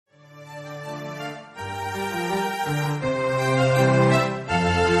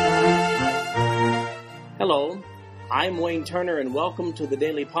I'm Wayne Turner, and welcome to the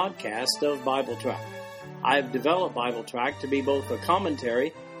daily podcast of Bible Track. I've developed Bible Track to be both a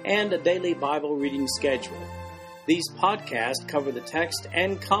commentary and a daily Bible reading schedule. These podcasts cover the text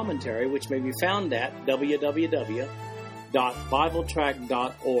and commentary, which may be found at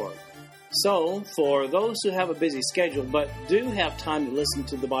www.bibletrack.org. So, for those who have a busy schedule but do have time to listen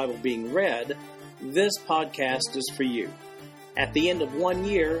to the Bible being read, this podcast is for you. At the end of 1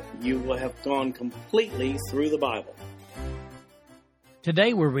 year, you will have gone completely through the Bible.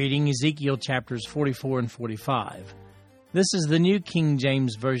 Today we're reading Ezekiel chapters 44 and 45. This is the New King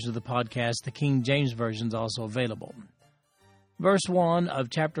James Version of the podcast. The King James Version is also available. Verse 1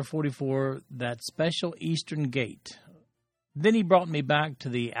 of chapter 44, that special eastern gate. Then he brought me back to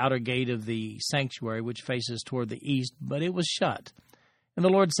the outer gate of the sanctuary, which faces toward the east, but it was shut. And the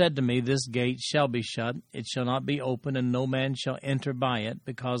Lord said to me, This gate shall be shut, it shall not be open, and no man shall enter by it,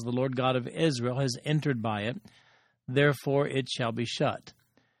 because the Lord God of Israel has entered by it, therefore it shall be shut.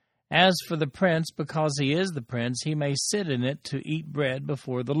 As for the prince, because he is the prince, he may sit in it to eat bread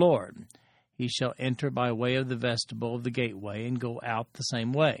before the Lord. He shall enter by way of the vestibule of the gateway, and go out the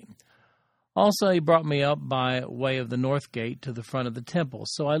same way. Also he brought me up by way of the north gate to the front of the temple.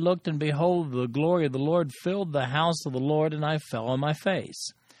 So I looked, and behold, the glory of the Lord filled the house of the Lord, and I fell on my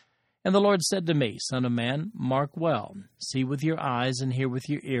face. And the Lord said to me, Son of man, mark well, see with your eyes and hear with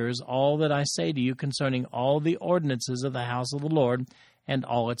your ears all that I say to you concerning all the ordinances of the house of the Lord and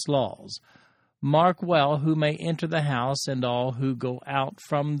all its laws. Mark well who may enter the house and all who go out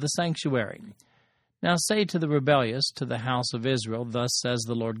from the sanctuary. Now say to the rebellious, to the house of Israel, Thus says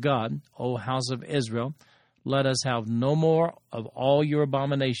the Lord God, O house of Israel, let us have no more of all your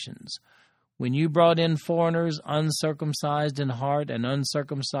abominations. When you brought in foreigners, uncircumcised in heart and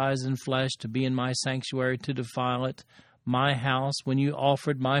uncircumcised in flesh, to be in my sanctuary to defile it, my house, when you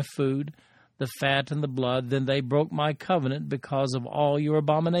offered my food, the fat and the blood, then they broke my covenant because of all your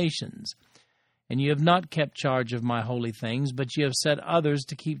abominations. And you have not kept charge of my holy things, but you have set others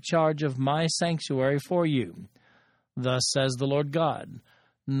to keep charge of my sanctuary for you. Thus says the Lord God,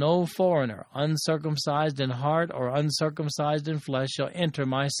 No foreigner, uncircumcised in heart or uncircumcised in flesh, shall enter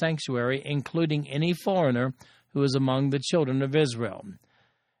my sanctuary, including any foreigner who is among the children of Israel.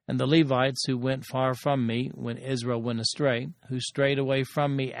 And the Levites who went far from me, when Israel went astray, who strayed away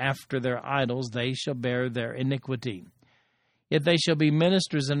from me after their idols, they shall bear their iniquity. Yet they shall be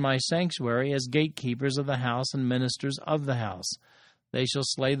ministers in my sanctuary, as gatekeepers of the house and ministers of the house. They shall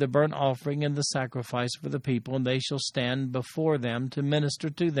slay the burnt offering and the sacrifice for the people, and they shall stand before them to minister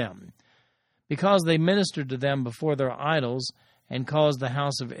to them. Because they ministered to them before their idols, and caused the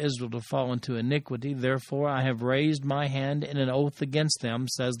house of Israel to fall into iniquity, therefore I have raised my hand in an oath against them,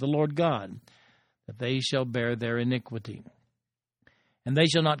 says the Lord God, that they shall bear their iniquity. And they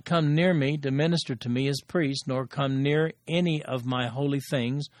shall not come near me to minister to me as priests, nor come near any of my holy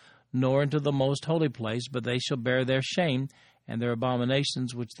things, nor into the most holy place, but they shall bear their shame and their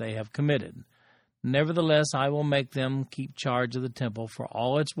abominations which they have committed. Nevertheless, I will make them keep charge of the temple for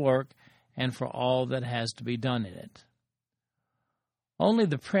all its work and for all that has to be done in it. Only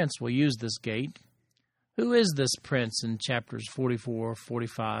the prince will use this gate. Who is this prince in chapters 44,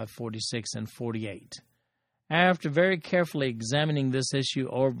 45, 46, and 48? After very carefully examining this issue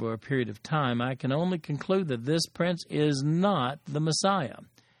over a period of time, I can only conclude that this prince is not the Messiah.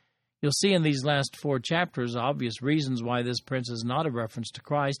 You'll see in these last 4 chapters obvious reasons why this prince is not a reference to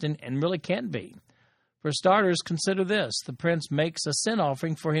Christ and really can't be. For starters, consider this. The prince makes a sin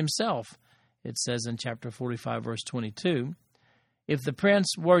offering for himself. It says in chapter 45, verse 22, If the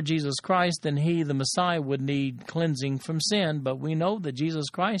prince were Jesus Christ, then he, the Messiah, would need cleansing from sin, but we know that Jesus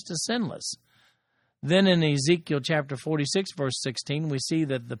Christ is sinless. Then in Ezekiel chapter 46, verse 16, we see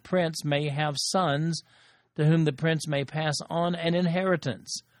that the prince may have sons to whom the prince may pass on an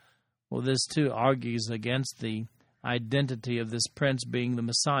inheritance. Well, this too argues against the identity of this prince being the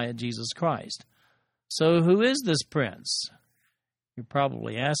Messiah, Jesus Christ. So who is this prince? You're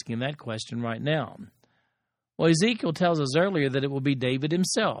probably asking that question right now. Well, Ezekiel tells us earlier that it will be David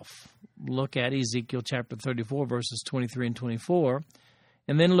himself. Look at Ezekiel chapter 34, verses 23 and 24.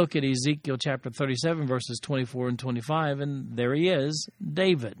 And then look at Ezekiel chapter 37, verses 24 and 25, and there he is,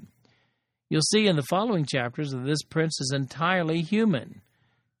 David. You'll see in the following chapters that this prince is entirely human.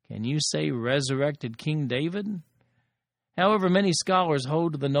 Can you say resurrected King David? However, many scholars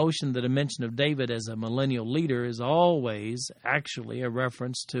hold to the notion that a mention of David as a millennial leader is always actually a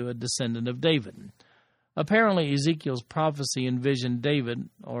reference to a descendant of David. Apparently, Ezekiel's prophecy envisioned David,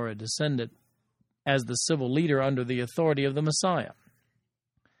 or a descendant, as the civil leader under the authority of the Messiah.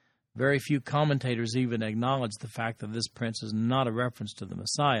 Very few commentators even acknowledge the fact that this prince is not a reference to the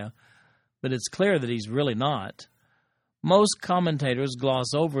Messiah, but it's clear that he's really not. Most commentators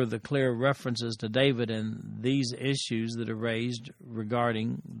gloss over the clear references to David and these issues that are raised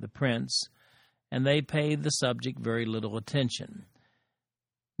regarding the prince, and they pay the subject very little attention.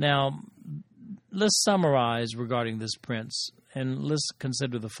 Now, let's summarize regarding this prince, and let's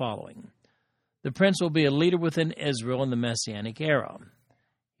consider the following. The prince will be a leader within Israel in the Messianic era.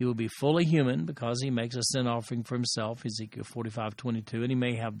 He will be fully human because he makes a sin offering for himself, Ezekiel 45:22, and he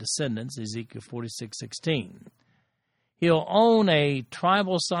may have descendants, Ezekiel 46:16. He'll own a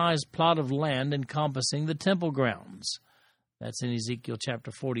tribal-sized plot of land encompassing the temple grounds. That's in Ezekiel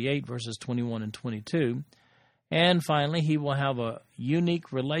chapter 48, verses 21 and 22. And finally, he will have a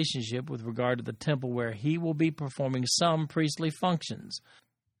unique relationship with regard to the temple where he will be performing some priestly functions.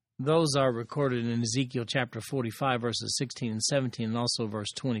 Those are recorded in Ezekiel chapter 45, verses 16 and 17, and also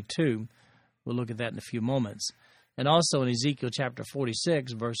verse 22. We'll look at that in a few moments. And also in Ezekiel chapter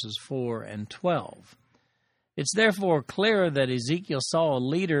 46, verses 4 and 12. It's therefore clear that Ezekiel saw a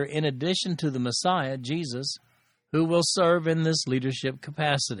leader in addition to the Messiah, Jesus, who will serve in this leadership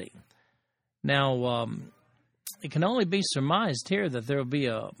capacity. Now, it can only be surmised here that there will be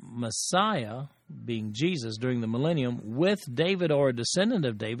a Messiah, being Jesus, during the millennium, with David or a descendant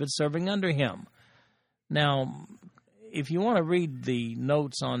of David serving under him. Now, if you want to read the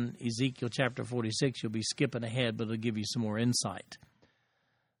notes on Ezekiel chapter 46, you'll be skipping ahead, but it'll give you some more insight.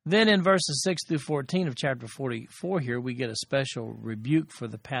 Then in verses 6 through 14 of chapter 44 here, we get a special rebuke for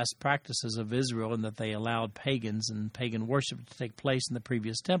the past practices of Israel and that they allowed pagans and pagan worship to take place in the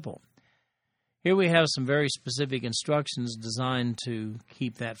previous temple. Here we have some very specific instructions designed to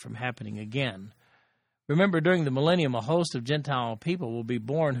keep that from happening again. Remember, during the millennium, a host of Gentile people will be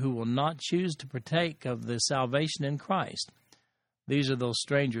born who will not choose to partake of the salvation in Christ. These are those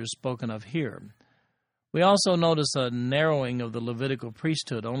strangers spoken of here. We also notice a narrowing of the Levitical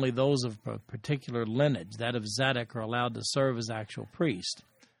priesthood. Only those of a particular lineage, that of Zadok, are allowed to serve as actual priests.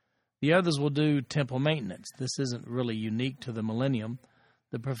 The others will do temple maintenance. This isn't really unique to the millennium.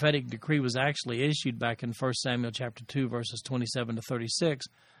 The prophetic decree was actually issued back in 1 Samuel chapter 2, verses 27 to 36.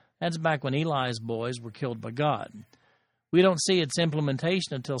 That's back when Eli's boys were killed by God. We don't see its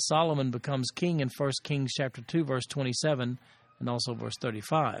implementation until Solomon becomes king in 1 Kings chapter 2, verse 27, and also verse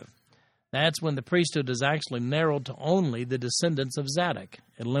 35. That's when the priesthood is actually narrowed to only the descendants of Zadok,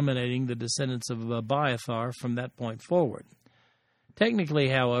 eliminating the descendants of Abiathar from that point forward. Technically,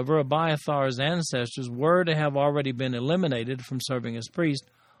 however, Abiathar's ancestors were to have already been eliminated from serving as priest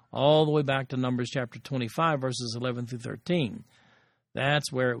all the way back to Numbers chapter 25, verses 11 through 13.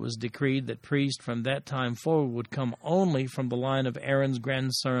 That's where it was decreed that priests from that time forward would come only from the line of Aaron's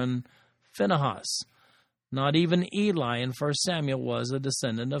grandson Phinehas. Not even Eli in 1 Samuel was a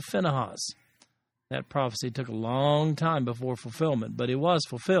descendant of Phinehas. That prophecy took a long time before fulfillment, but it was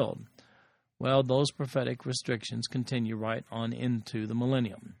fulfilled. Well, those prophetic restrictions continue right on into the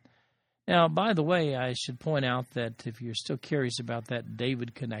millennium. Now, by the way, I should point out that if you're still curious about that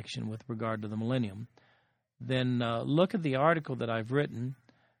David connection with regard to the millennium, then look at the article that I've written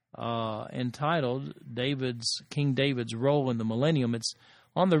entitled King David's Role in the Millennium. It's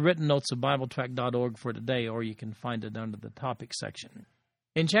on the written notes of BibleTrack.org for today, or you can find it under the topic section.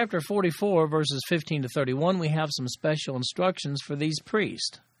 In chapter 44, verses 15 to 31, we have some special instructions for these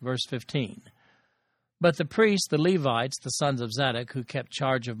priests. Verse 15, "But the priests, the Levites, the sons of Zadok, who kept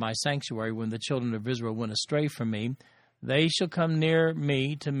charge of my sanctuary when the children of Israel went astray from me, they shall come near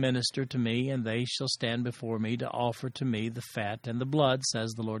me to minister to me, and they shall stand before me to offer to me the fat and the blood,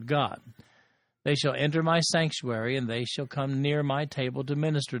 says the Lord God. They shall enter my sanctuary, and they shall come near my table to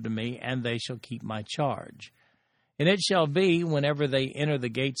minister to me, and they shall keep my charge. And it shall be, whenever they enter the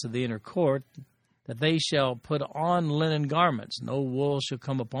gates of the inner court, that they shall put on linen garments. No wool shall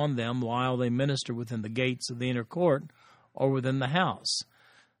come upon them while they minister within the gates of the inner court or within the house.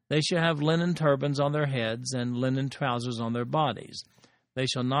 They shall have linen turbans on their heads and linen trousers on their bodies. They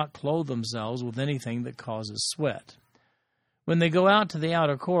shall not clothe themselves with anything that causes sweat. When they go out to the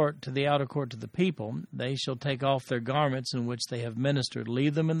outer court, to the people, they shall take off their garments in which they have ministered,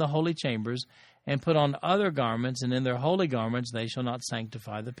 leave them in the holy chambers, and put on other garments, and in their holy garments they shall not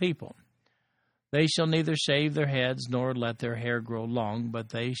sanctify the people. They shall neither shave their heads nor let their hair grow long, but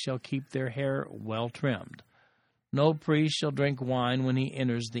they shall keep their hair well trimmed. No priest shall drink wine when he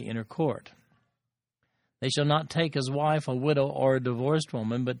enters the inner court. They shall not take as wife a widow or a divorced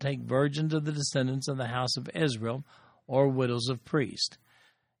woman, but take virgins of the descendants of the house of Israel, or widows of priests.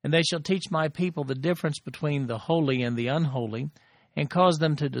 And they shall teach my people the difference between the holy and the unholy, and cause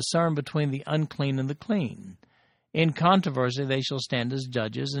them to discern between the unclean and the clean. In controversy they shall stand as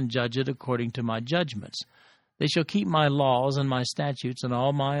judges, and judge it according to my judgments. They shall keep my laws and my statutes and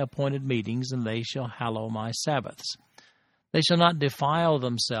all my appointed meetings, and they shall hallow my Sabbaths. They shall not defile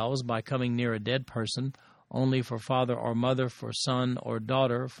themselves by coming near a dead person, only for father or mother, for son or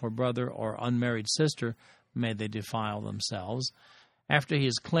daughter, for brother or unmarried sister may they defile themselves. After he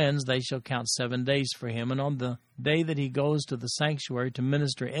is cleansed, they shall count 7 days for him, and on the day that he goes to the sanctuary to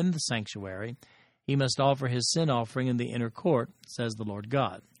minister in the sanctuary, he must offer his sin offering in the inner court, says the Lord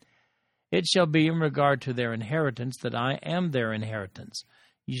God. It shall be in regard to their inheritance that I am their inheritance.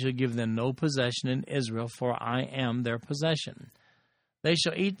 You shall give them no possession in Israel, for I am their possession. They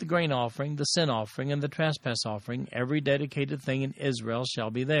shall eat the grain offering, the sin offering, and the trespass offering. Every dedicated thing in Israel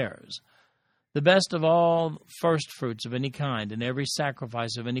shall be theirs. The best of all firstfruits of any kind, and every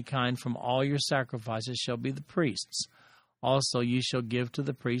sacrifice of any kind from all your sacrifices shall be the priest's. Also you shall give to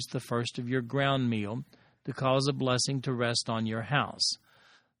the priest the first of your ground meal, to cause a blessing to rest on your house.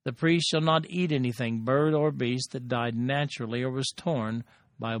 The priest shall not eat anything, bird or beast, that died naturally or was torn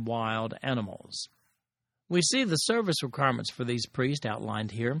by wild animals. We see the service requirements for these priests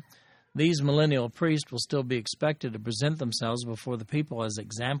outlined here. These millennial priests will still be expected to present themselves before the people as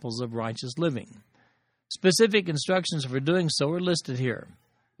examples of righteous living. Specific instructions for doing so are listed here.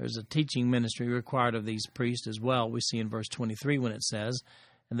 There's a teaching ministry required of these priests as well. We see in verse 23 when it says,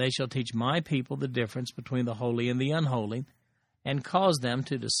 "And they shall teach my people the difference between the holy and the unholy, and cause them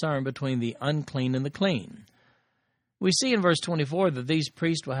to discern between the unclean and the clean." We see in verse 24 that these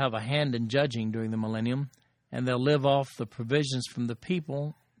priests will have a hand in judging during the millennium, and they'll live off the provisions from the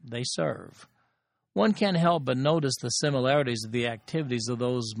people they serve. One can't help but notice the similarities of the activities of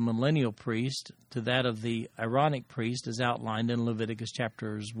those millennial priests to that of the Aaronic priest as outlined in Leviticus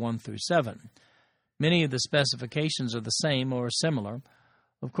chapters 1 through 7. Many of the specifications are the same or similar.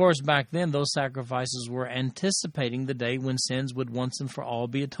 Of course, back then those sacrifices were anticipating the day when sins would once and for all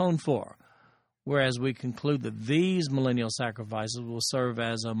be atoned for, whereas we conclude that these millennial sacrifices will serve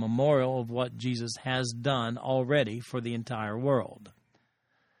as a memorial of what Jesus has done already for the entire world.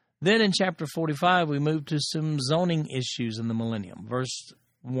 Then in chapter 45, we move to some zoning issues in the millennium. Verse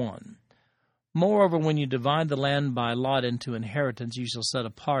 1. "Moreover, when you divide the land by lot into inheritance, you shall set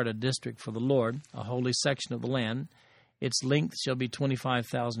apart a district for the Lord, a holy section of the land. Its length shall be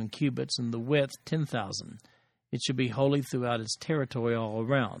 25,000 cubits, and the width 10,000. It shall be holy throughout its territory all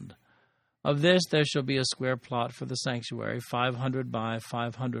around. Of this there shall be a square plot for the sanctuary, 500 by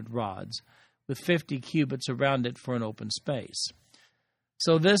 500 rods, with 50 cubits around it for an open space.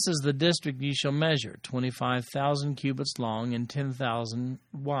 So this is the district you shall measure, 25,000 cubits long and 10,000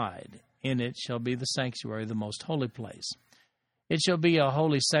 wide. In it shall be the sanctuary, the most holy place. It shall be a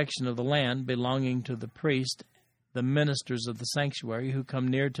holy section of the land, belonging to the priest, the ministers of the sanctuary, who come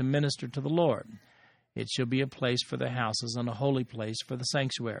near to minister to the Lord. It shall be a place for their houses and a holy place for the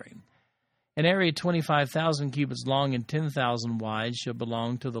sanctuary. An area 25,000 cubits long and 10,000 wide shall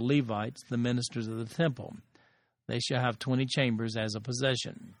belong to the Levites, the ministers of the temple. They shall have 20 chambers as a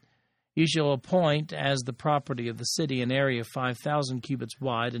possession. You shall appoint as the property of the city an area 5,000 cubits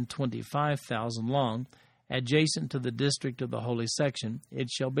wide and 25,000 long, adjacent to the district of the holy section. It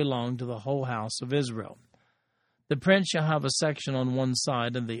shall belong to the whole house of Israel. The prince shall have a section on one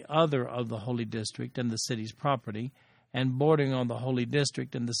side and the other of the holy district and the city's property, and bordering on the holy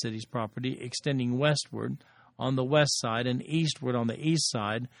district and the city's property, extending westward on the west side and eastward on the east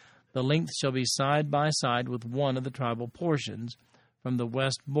side. The length shall be side by side with one of the tribal portions, from the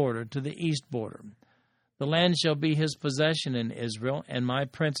west border to the east border. The land shall be his possession in Israel, and my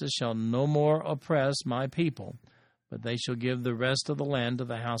princes shall no more oppress my people, but they shall give the rest of the land to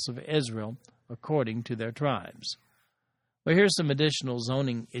the house of Israel, according to their tribes." Well, here's some additional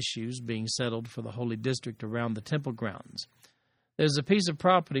zoning issues being settled for the holy district around the temple grounds. There's a piece of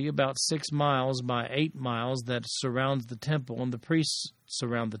property about 6 miles by 8 miles that surrounds the temple, and the priests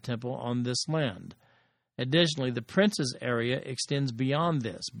surround the temple on this land. Additionally, the prince's area extends beyond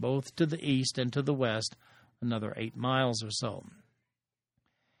this, both to the east and to the west, another 8 miles or so.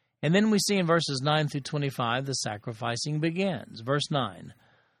 And then we see in verses 9 through 25, the sacrificing begins. Verse 9,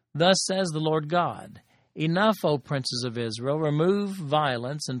 "Thus says the Lord God, Enough, O princes of Israel, remove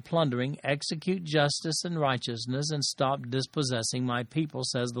violence and plundering, execute justice and righteousness, and stop dispossessing my people,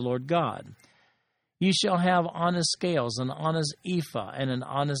 says the Lord God. You shall have honest scales, an honest ephah, and an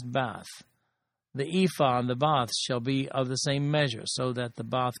honest bath. The ephah and the bath shall be of the same measure, so that the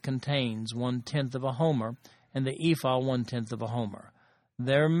bath contains 1/10 of a homer, and the ephah 1/10 of a homer.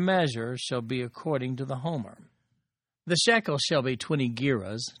 Their measure shall be according to the homer. The shekel shall be 20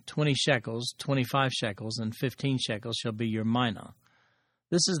 gerahs, 20 shekels, 25 shekels, and 15 shekels shall be your mina.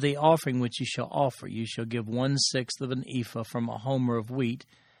 This is the offering which you shall offer. You shall give 1/6 of an ephah from a homer of wheat,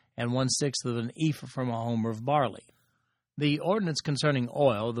 and 1/6 of an ephah from a homer of barley. The ordinance concerning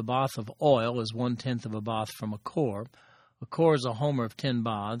oil, the bath of oil, is 1/10 of a bath from a cor. A kor is a homer of 10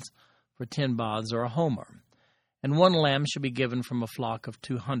 baths, for 10 baths are a homer. And 1 lamb shall be given from a flock of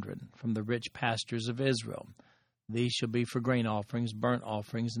 200, from the rich pastures of Israel. These shall be for grain offerings, burnt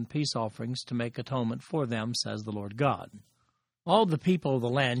offerings, and peace offerings, to make atonement for them, says the Lord God. All the people of the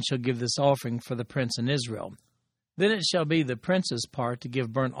land shall give this offering for the prince in Israel. Then it shall be the prince's part to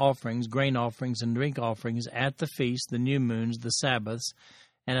give burnt offerings, grain offerings, and drink offerings at the feast, the new moons, the Sabbaths,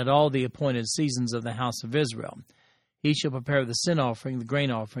 and at all the appointed seasons of the house of Israel. He shall prepare the sin offering, the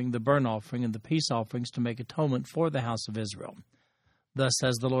grain offering, the burnt offering, and the peace offerings to make atonement for the house of Israel. Thus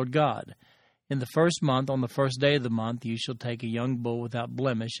says the Lord God, in the 1st month, on the 1st day of the month, you shall take a young bull without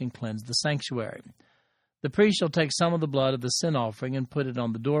blemish and cleanse the sanctuary. The priest shall take some of the blood of the sin offering and put it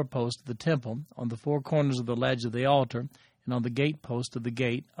on the doorpost of the temple, on the 4 corners of the ledge of the altar, and on the gatepost of the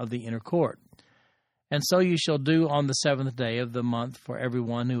gate of the inner court. And so you shall do on the 7th day of the month for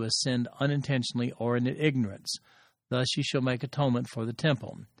everyone who has sinned unintentionally or in ignorance. Thus you shall make atonement for the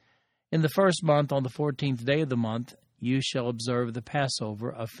temple. In the 1st month, on the 14th day of the month, you shall observe the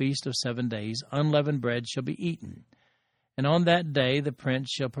Passover, a feast of 7 days. Unleavened bread shall be eaten. And on that day the prince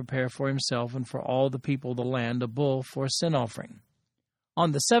shall prepare for himself and for all the people of the land a bull for a sin offering.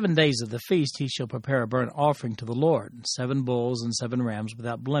 On the 7 days of the feast he shall prepare a burnt offering to the Lord, 7 bulls and 7 rams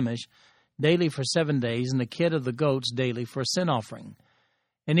without blemish, daily for 7 days, and a kid of the goats daily for a sin offering.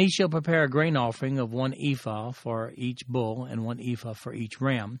 And he shall prepare a grain offering of 1 ephah for each bull, and 1 ephah for each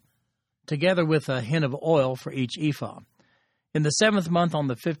ram, together with a hin of oil for each ephah. In the 7th month, on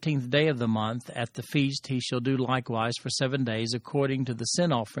the 15th day of the month, at the feast, he shall do likewise for 7 days, according to the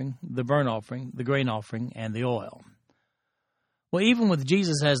sin offering, the burnt offering, the grain offering, and the oil. Well, even with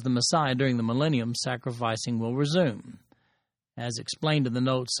Jesus as the Messiah during the millennium, sacrificing will resume. As explained in the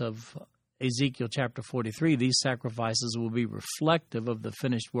notes of Ezekiel chapter 43, these sacrifices will be reflective of the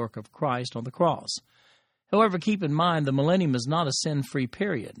finished work of Christ on the cross. However, keep in mind, the millennium is not a sin-free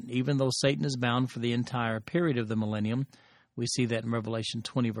period. Even though Satan is bound for the entire period of the millennium, we see that in Revelation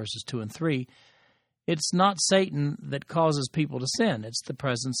 20, verses 2 and 3, it's not Satan that causes people to sin. It's the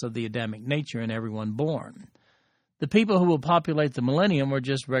presence of the Adamic nature in everyone born. The people who will populate the millennium are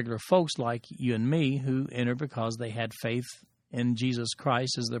just regular folks like you and me who enter because they had faith in Jesus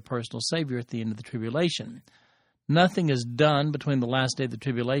Christ as their personal Savior at the end of the tribulation. Nothing is done between the last day of the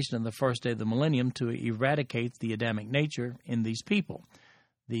tribulation and the first day of the millennium to eradicate the Adamic nature in these people,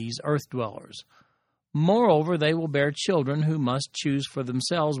 these earth dwellers. Moreover, they will bear children who must choose for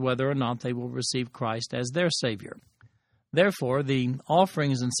themselves whether or not they will receive Christ as their Savior. Therefore, the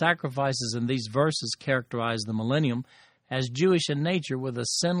offerings and sacrifices in these verses characterize the millennium as Jewish in nature, with a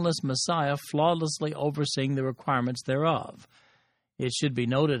sinless Messiah flawlessly overseeing the requirements thereof. It should be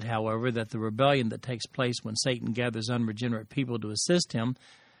noted, however, that the rebellion that takes place when Satan gathers unregenerate people to assist him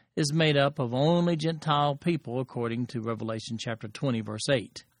is made up of only Gentile people, according to Revelation chapter 20, verse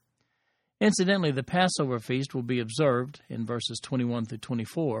 8. Incidentally, the Passover feast will be observed in verses 21 through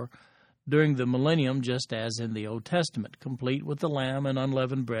 24 during the millennium, just as in the Old Testament, complete with the lamb and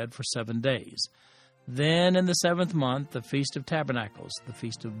unleavened bread for 7 days. Then in the 7th month, the Feast of Tabernacles, the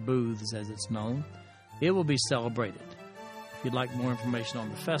Feast of Booths as it's known, it will be celebrated. If you'd like more information on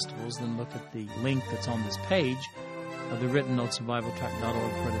the festivals, then look at the link that's on this page of the written notes of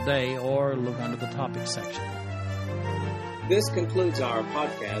BibleTrack.org for today, or look under the topics section. This concludes our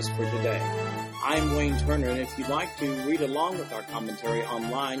podcast for today. I'm Wayne Turner, and if you'd like to read along with our commentary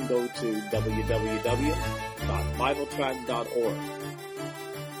online, go to www.bibletrack.org.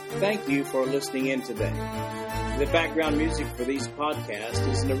 Thank you for listening in today. The background music for these podcasts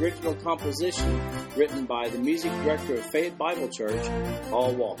is an original composition written by the music director of Fayette Bible Church,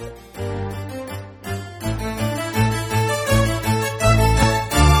 Paul Walker.